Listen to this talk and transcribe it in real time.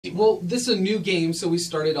Well, this is a new game, so we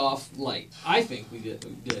started off light. I think we did.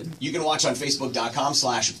 You can watch on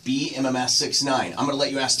Facebook.com/BMMS69. I'm going to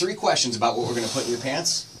let you ask 3 questions about what we're going to put in your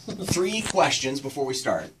pants. 3 questions before we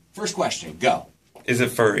start. First question, go. Is it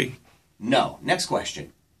furry? No. Next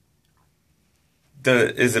question.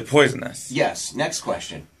 Is it poisonous? Yes. Next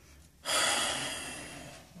question.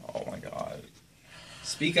 Oh my god.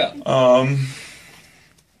 Speak up.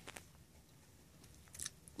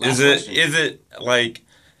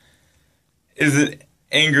 Is it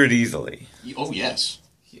angered easily? Oh, yes.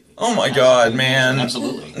 Oh my god, man.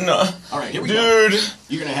 Absolutely. No. All right, here we go. Dude.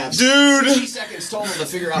 You're going to have 60 Dude. seconds total to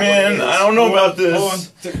figure out what it Man, is. I don't know about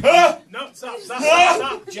this. No,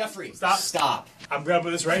 stop. Jeffrey, Stop. stop. I'm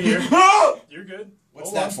grabbing this right here. You're good.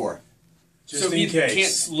 What's that for? Just So in he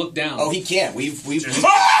case. can't look down. Oh, he can't. We're We're just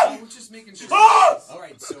making sure. All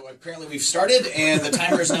right, so apparently we've started, and the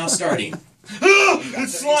timer is now starting.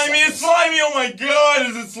 It's slimy, it's slimy, oh my god,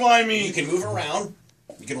 is it slimy? You can move around.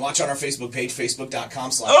 You can watch on our Facebook page,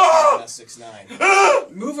 Facebook.com/BMMS69.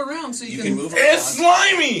 Move around so You can move around. It's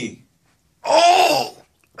slimy! Oh!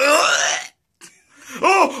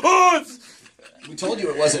 It's, We told you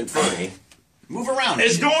it wasn't furry. Move around.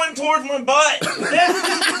 it's going towards my butt!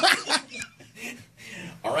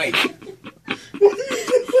 All right.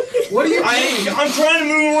 What are you doing? I'm trying to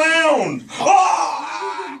move around! Oh!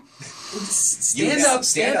 Stand up.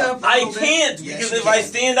 Stand up. I can't, Yes, because you if I can.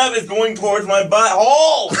 stand up, it's going towards my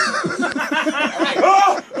butthole!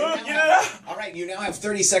 Get it out! All right, you now have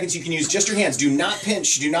 30 seconds. You can use just your hands. Do not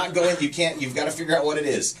pinch. Do not go in. You can't. You've got to figure out what it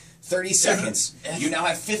is. 30 seconds. You now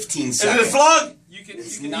have 15 Is seconds. it a slug? You can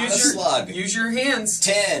not use a your slug. Use your hands.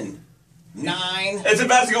 10, 9, It's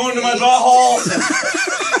about to go into my butthole!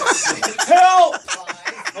 Help!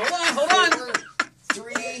 5, Hold on. 3.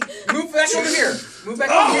 Move back over here. Move back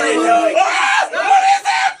Oh over my here. god!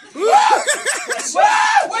 What is it?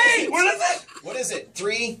 Wait. What is it? What is it?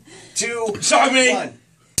 3, 2, Shock me! 1.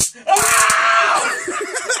 Ah!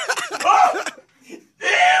 Ah! Ew,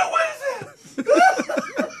 what is it?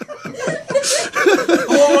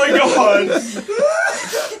 Oh my god!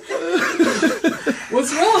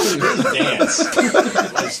 What's wrong? Dance.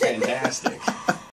 That's fantastic.